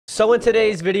So in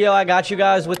today's video, I got you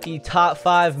guys with the top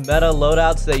 5 meta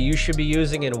loadouts that you should be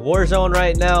using in Warzone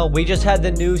right now. We just had the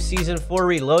new Season 4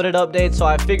 Reloaded update, so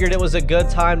I figured it was a good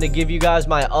time to give you guys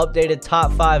my updated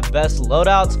top 5 best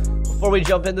loadouts. Before we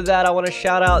jump into that, I want to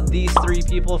shout out these 3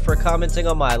 people for commenting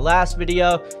on my last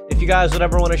video. If you guys would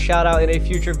ever want to shout out in a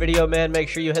future video, man, make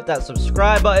sure you hit that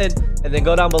subscribe button and then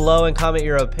go down below and comment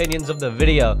your opinions of the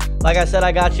video. Like I said,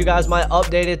 I got you guys my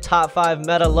updated top 5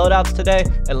 meta loadouts today,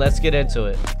 and let's get into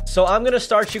it. So I'm going to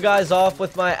start you guys off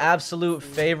with my absolute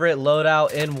favorite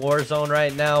loadout in Warzone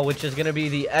right now, which is going to be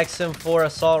the XM4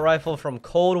 assault rifle from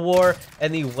Cold War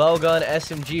and the Wellgun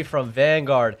SMG from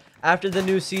Vanguard. After the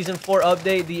new Season 4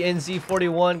 update, the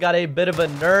NZ41 got a bit of a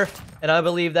nerf, and I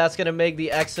believe that's going to make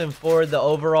the XM4 the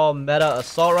overall meta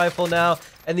assault rifle now.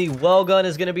 And the Wellgun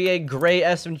is going to be a great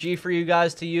SMG for you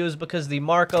guys to use because the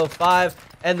Marco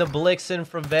 5 and the Blixen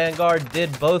from Vanguard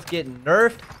did both get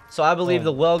nerfed. So I believe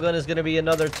the Wellgun is going to be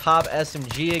another top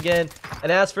SMG again.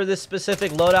 And as for this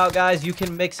specific loadout, guys, you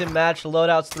can mix and match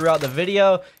loadouts throughout the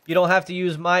video. You don't have to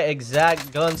use my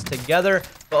exact guns together.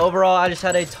 But overall, I just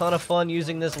had a ton of fun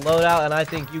using this loadout, and I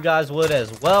think you guys would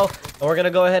as well. And we're going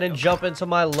to go ahead and jump into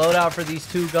my loadout for these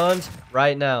 2 guns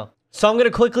right now. So I'm going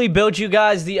to quickly build you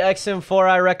guys the XM4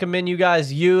 I recommend you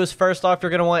guys use. First off, you're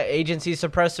going to want agency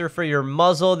suppressor for your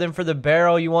muzzle. Then for the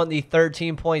barrel, you want the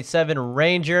 13.7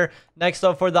 Ranger. Next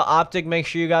up, for the optic, make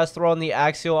sure you guys throw on the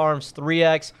Axial Arms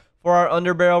 3X. For our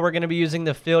underbarrel, we're going to be using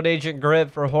the Field Agent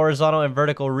grip for horizontal and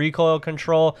vertical recoil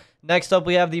control. Next up,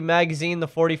 we have the magazine, the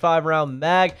 45 round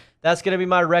mag. That's going to be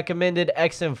my recommended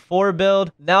XM4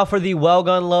 build. Now for the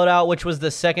Wellgun loadout, which was the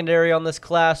secondary on this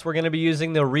class, we're going to be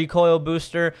using the recoil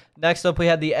booster. Next up, we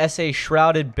had the SA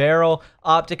shrouded barrel.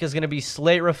 Optic is going to be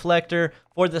slate reflector.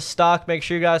 For the stock, make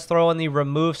sure you guys throw in the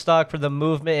remove stock for the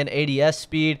movement and ADS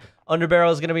speed.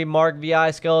 Underbarrel is going to be Mark VI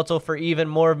skeletal for even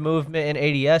more movement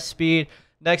and ADS speed.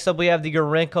 Next up, we have the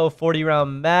Gorenko 40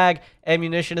 round mag.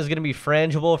 Ammunition is going to be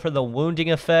frangible for the wounding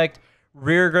effect.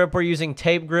 Rear grip, we're using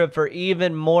tape grip for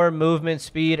even more movement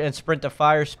speed and sprint to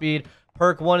fire speed.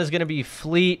 Perk 1 is going to be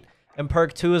fleet, and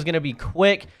perk 2 is going to be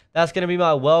quick. That's going to be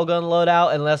my Wellgun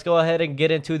loadout, and let's go ahead and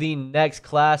get into the next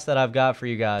class that I've got for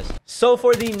you guys. So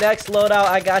for the next loadout,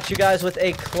 I got you guys with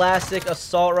a classic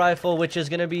assault rifle, which is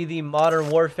going to be the Modern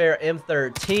Warfare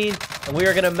M13, and we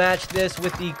are going to match this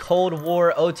with the Cold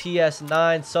War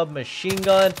OTS-9 submachine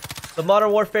gun. The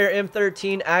Modern Warfare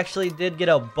M13 actually did get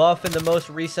a buff in the most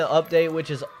recent update,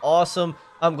 which is awesome.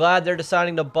 I'm glad they're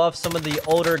deciding to buff some of the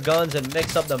older guns and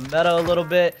mix up the meta a little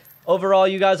bit. Overall,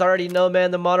 you guys already know,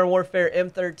 man, the Modern Warfare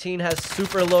M13 has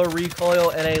super low recoil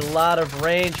and a lot of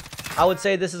range. I would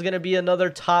say this is going to be another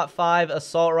top 5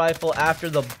 assault rifle after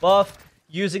the buff.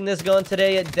 Using this gun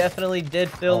today, it definitely did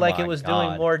feel like it was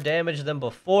doing more damage than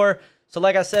before. So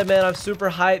like I said, man, I'm super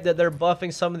hyped that they're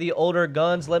buffing some of the older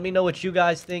guns. Let me know what you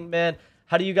guys think, man.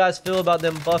 How do you guys feel about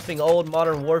them buffing old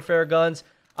Modern Warfare guns?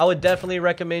 I would definitely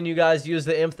recommend you guys use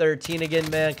the M13 again,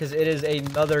 man, because it is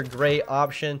another great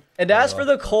option. And as for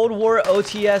the Cold War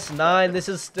OTS-9, this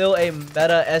is still a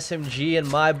meta SMG in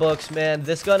my books, man.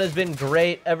 This gun has been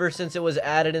great ever since it was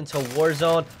added into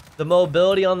Warzone. The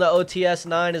mobility on the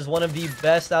OTS-9 is one of the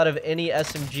best out of any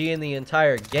SMG in the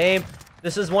entire game.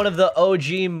 This is one of the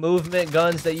OG movement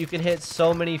guns that you can hit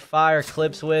so many fire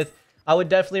clips with. I would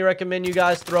definitely recommend you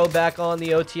guys throw back on the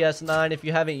OTS-9 if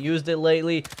you haven't used it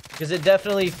lately, because it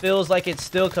definitely feels like it's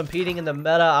still competing in the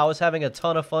meta. I was having a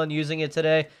ton of fun using it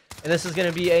today, and this is going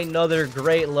to be another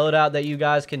great loadout that you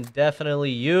guys can definitely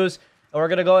use. And we're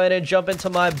going to go ahead and jump into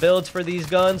my builds for these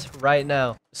guns right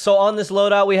now. So on this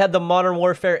loadout, we had the Modern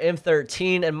Warfare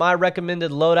M13, and my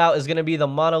recommended loadout is going to be the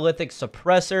Monolithic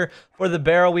Suppressor. For the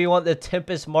barrel, we want the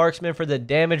Tempest Marksman for the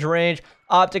damage range.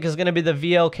 Optic is going to be the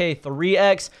VLK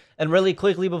 3X. And really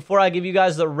quickly, before I give you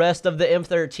guys the rest of the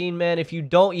M13, man, if you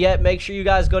don't yet, make sure you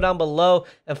guys go down below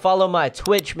and follow my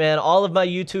Twitch, man. All of my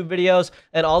YouTube videos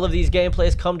and all of these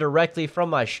gameplays come directly from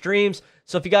my streams.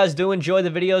 So if you guys do enjoy the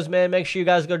videos, man, make sure you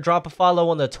guys go drop a follow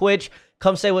on the Twitch.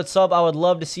 Come say what's up. I would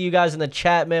love to see you guys in the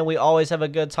chat, man. We always have a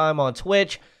good time on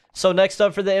Twitch. So next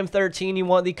up for the M13, you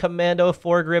want the Commando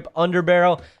foregrip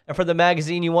underbarrel. And for the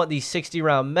magazine, you want the 60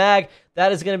 round mag.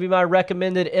 That is going to be my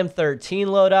recommended M13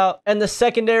 loadout. And the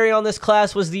secondary on this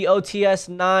class was the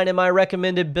OTS-9. And my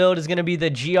recommended build is going to be the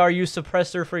GRU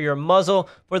suppressor for your muzzle.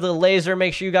 For the laser,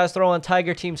 make sure you guys throw on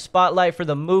Tiger Team Spotlight for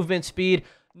the movement speed.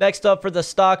 Next up for the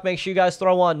stock, make sure you guys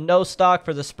throw on no stock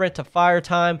for the sprint to fire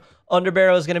time.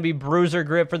 Underbarrel is going to be bruiser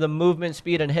grip for the movement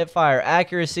speed and hip fire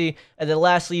accuracy. And then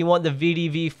lastly, you want the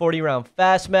VDV 40 round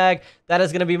fast mag. That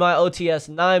is going to be my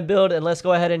OTS-9 build. And let's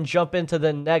go ahead and jump into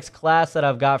the next class that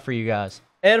I've got for you guys.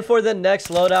 And for the next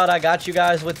loadout, I got you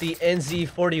guys with the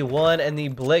NZ41 and the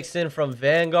Blixen from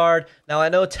Vanguard. Now, I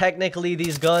know technically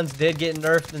these guns did get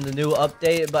nerfed in the new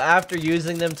update, but after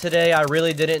using them today, I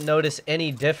really didn't notice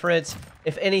any difference.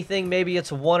 If anything, maybe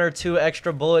it's 1 or 2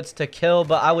 extra bullets to kill,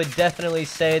 but I would definitely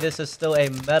say this is still a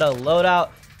meta loadout.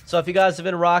 So if you guys have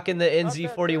been rocking the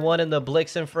NZ41 and the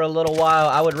Blixen for a little while,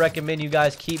 I would recommend you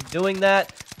guys keep doing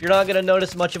that. You're not going to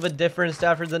notice much of a difference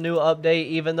after the new update,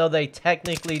 even though they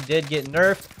technically did get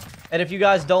nerfed. And if you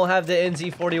guys don't have the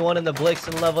NZ41 and the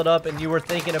Blixen leveled up and you were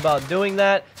thinking about doing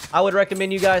that, I would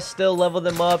recommend you guys still level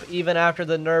them up even after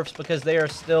the nerfs, because they are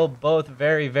still both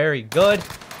very, very good.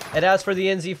 And as for the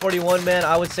NZ41, man,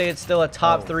 I would say it's still a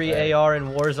top 3 AR in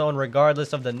Warzone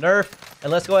regardless of the nerf.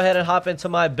 And let's go ahead and hop into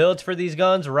my builds for these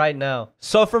guns right now.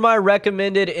 So for my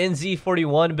recommended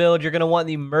NZ41 build, you're going to want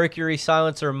the Mercury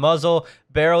Silencer muzzle.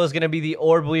 Barrel is going to be the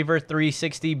Orb Weaver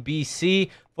 360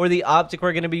 BC. For the optic,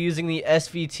 we're going to be using the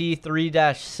SVT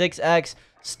 3-6X.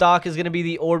 Stock is going to be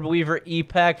the Orb Weaver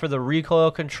EPAC for the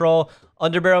recoil control.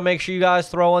 Underbarrel, make sure you guys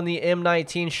throw on the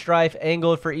M19 Strife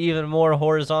angled for even more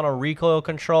horizontal recoil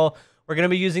control. We're going to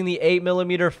be using the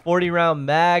 8mm 40-round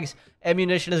mags.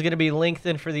 Ammunition is going to be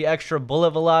lengthened for the extra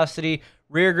bullet velocity.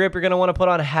 Rear grip, you're going to want to put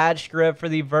on hatch grip for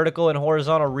the vertical and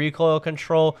horizontal recoil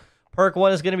control. Perk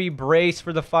 1 is going to be brace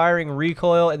for the firing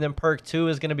recoil, and then perk 2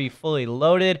 is going to be fully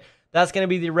loaded. That's going to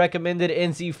be the recommended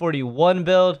NZ41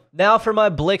 build. Now for my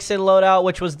Blixen loadout,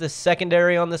 which was the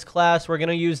secondary on this class, we're going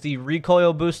to use the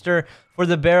recoil booster. For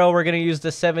the barrel, we're going to use the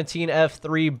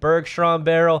 17F3 Bergstrom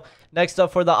barrel. Next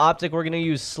up for the optic, we're going to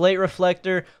use slate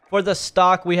reflector. For the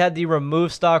stock, we had the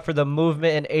remove stock for the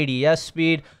movement and ADS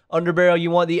speed. Underbarrel, you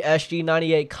want the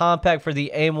SG98 compact for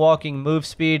the aim walking move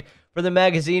speed. For the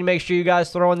magazine, make sure you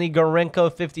guys throw in the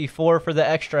Gorenko 54 for the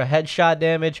extra headshot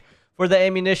damage. For the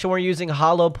ammunition, we're using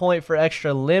hollow point for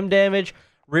extra limb damage.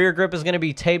 Rear grip is going to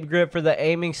be tape grip for the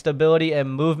aiming stability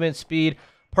and movement speed.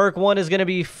 Perk 1 is going to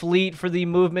be fleet for the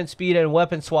movement speed and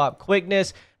weapon swap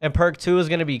quickness. And perk 2 is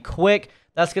going to be quick.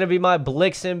 That's going to be my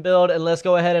Blixen build. And let's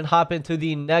go ahead and hop into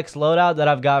the next loadout that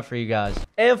I've got for you guys.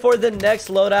 And for the next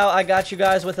loadout, I got you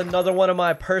guys with another one of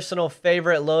my personal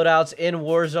favorite loadouts in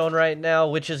Warzone right now,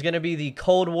 which is going to be the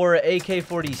Cold War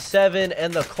AK-47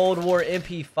 and the Cold War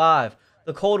MP5.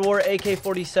 The Cold War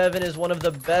AK-47 is one of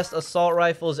the best assault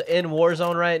rifles in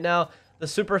Warzone right now. The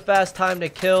super fast time to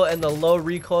kill and the low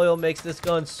recoil makes this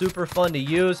gun super fun to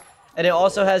use. And it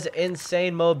also has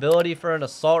insane mobility for an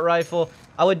assault rifle.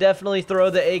 I would definitely throw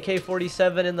the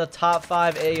AK-47 in the top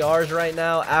 5 ARs right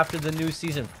now after the new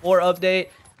Season 4 update.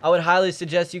 I would highly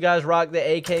suggest you guys rock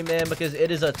the AK, man, because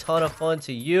it is a ton of fun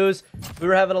to use. We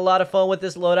were having a lot of fun with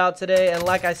this loadout today. And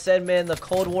like I said, man, the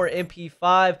Cold War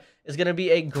MP5 is going to be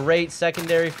a great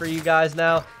secondary for you guys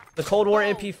now. The Cold War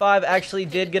MP5 actually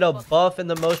did get a buff in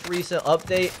the most recent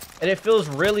update, and it feels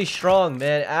really strong,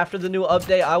 man. After the new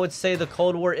update, I would say the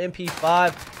Cold War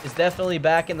MP5 is definitely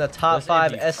back in the top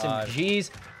 5 SMGs.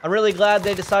 I'm really glad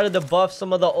they decided to buff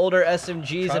some of the older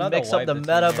SMGs and mix up the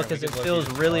meta because it feels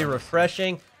really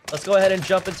refreshing. Let's go ahead and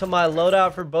jump into my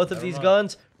loadout for both of these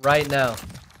guns right now.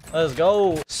 Let's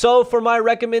go. So for my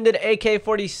recommended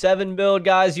AK-47 build,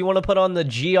 guys, you want to put on the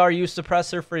GRU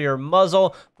suppressor for your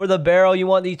muzzle. For the barrel, you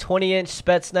want the 20-inch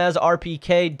Spetsnaz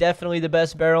RPK, definitely the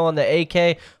best barrel on the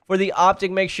AK. For the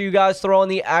optic, make sure you guys throw on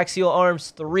the Axial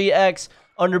Arms 3X.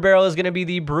 Underbarrel is going to be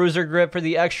the Bruiser grip for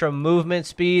the extra movement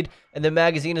speed, and the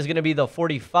magazine is going to be the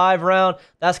 45 round.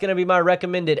 That's going to be my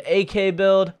recommended AK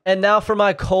build. And now for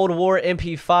my Cold War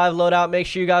MP5 loadout, make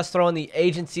sure you guys throw on the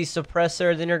Agency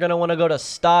suppressor. Then you're going to want to go to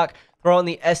stock, throw on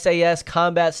the SAS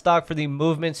combat stock for the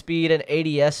movement speed and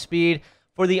ADS speed.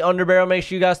 For the underbarrel, make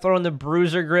sure you guys throw in the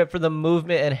Bruiser grip for the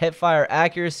movement and hipfire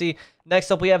accuracy. Next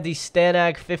up, we have the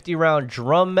Stanag 50-round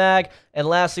drum mag. And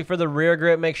lastly, for the rear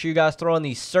grip, make sure you guys throw in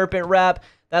the Serpent wrap.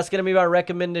 That's going to be my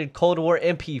recommended Cold War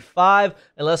MP5.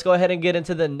 And let's go ahead and get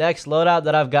into the next loadout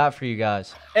that I've got for you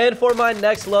guys. And for my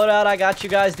next loadout, I got you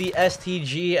guys the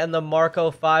STG and the Marco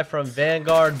 5 from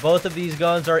Vanguard. Both of these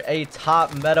guns are a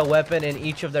top meta weapon in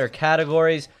each of their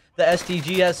categories. The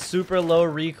STG has super low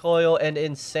recoil and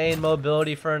insane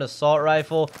mobility for an assault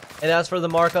rifle. And as for the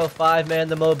Marco 5, man,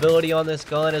 the mobility on this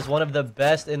gun is one of the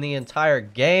best in the entire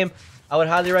game. I would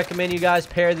highly recommend you guys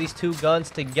pair these two guns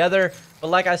together. But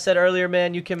like I said earlier,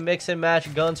 man, you can mix and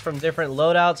match guns from different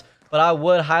loadouts. But I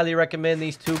would highly recommend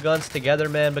these two guns together,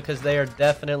 man, because they are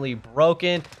definitely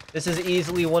broken. This is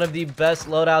easily one of the best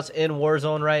loadouts in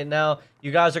Warzone right now.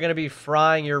 You guys are going to be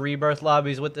frying your rebirth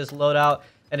lobbies with this loadout.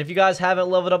 And if you guys haven't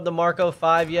leveled up the Marco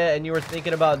 5 yet and you were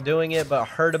thinking about doing it but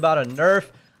heard about a nerf,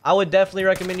 I would definitely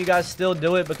recommend you guys still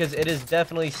do it because it is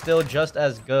definitely still just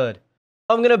as good.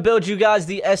 I'm going to build you guys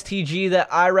the STG that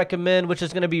I recommend, which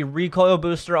is going to be recoil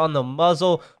booster on the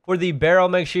muzzle. For the barrel,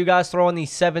 make sure you guys throw in the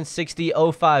 760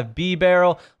 05B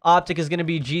barrel. Optic is going to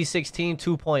be G16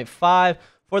 2.5.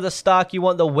 For the stock, you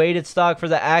want the weighted stock for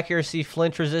the accuracy,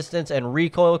 flinch resistance, and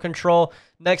recoil control.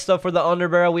 Next up for the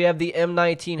underbarrel, we have the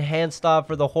M19 hand stop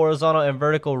for the horizontal and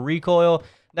vertical recoil.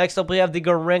 Next up, we have the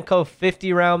Gorenko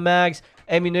 50 round mags.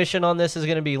 Ammunition on this is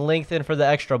going to be lengthened for the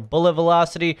extra bullet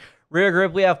velocity. Rear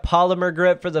grip, we have polymer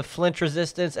grip for the flinch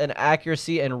resistance and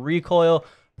accuracy and recoil.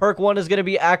 Perk 1 is going to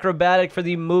be acrobatic for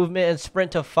the movement and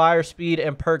sprint to fire speed,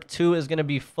 and perk 2 is going to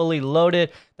be fully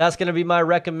loaded. That's going to be my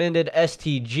recommended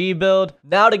STG build.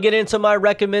 Now to get into my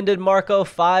recommended Marco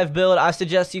 5 build, I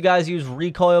suggest you guys use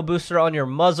recoil booster on your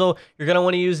muzzle. You're going to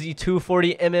want to use the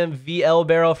 240mm VL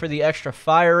barrel for the extra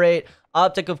fire rate.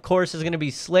 Optic, of course, is going to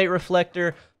be slate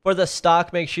reflector. For the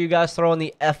stock, make sure you guys throw in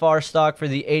the FR stock for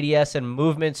the ADS and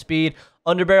movement speed.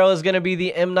 Underbarrel is going to be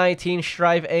the M19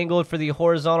 strife angled for the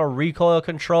horizontal recoil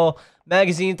control.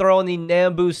 Magazine, throw in the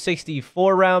Nambu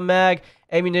 64 round mag.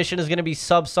 Ammunition is going to be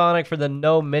subsonic for the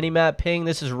no minimap ping.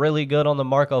 This is really good on the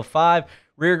Marco 5.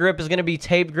 Rear grip is going to be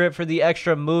tape grip for the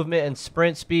extra movement and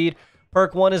sprint speed.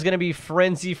 Perk 1 is going to be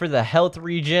Frenzy for the health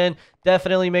regen.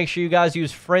 Definitely make sure you guys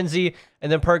use Frenzy.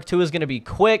 And then perk 2 is going to be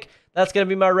Quick. That's going to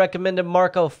be my recommended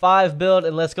Marco 5 build,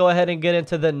 and let's go ahead and get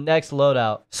into the next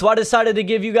loadout. So I decided to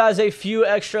give you guys a few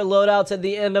extra loadouts at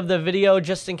the end of the video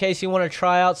just in case you want to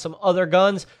try out some other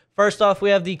guns. First off,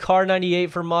 we have the Kar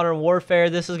 98 for Modern Warfare.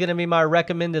 This is going to be my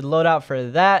recommended loadout for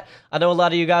that. I know a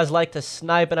lot of you guys like to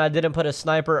snipe, and I didn't put a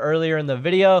sniper earlier in the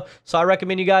video, so I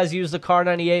recommend you guys use the Kar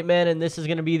 98, man, and this is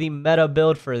going to be the meta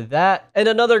build for that. And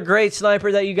another great sniper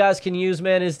that you guys can use,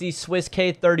 man, is the Swiss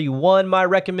K31. My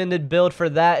recommended build for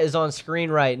that is on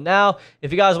screen right now.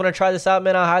 If you guys want to try this out,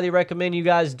 man, I highly recommend you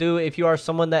guys do if you are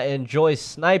someone that enjoys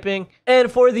sniping.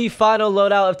 And for the final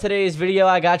loadout of today's video,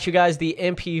 I got you guys the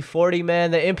MP40,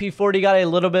 man. The MP40 got a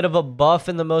little bit of a buff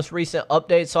in the most recent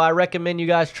update, so I recommend you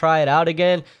guys try it out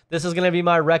again. This is going to be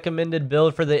my recommended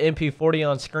build for the MP40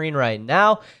 on screen right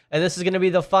now, and this is going to be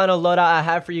the final loadout I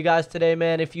have for you guys today,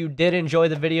 man. If you did enjoy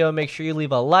the video, make sure you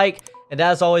leave a like, and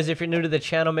as always, if you're new to the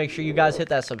channel, make sure you guys hit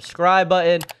that subscribe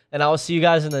button, and I will see you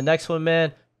guys in the next one,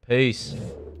 man. Peace.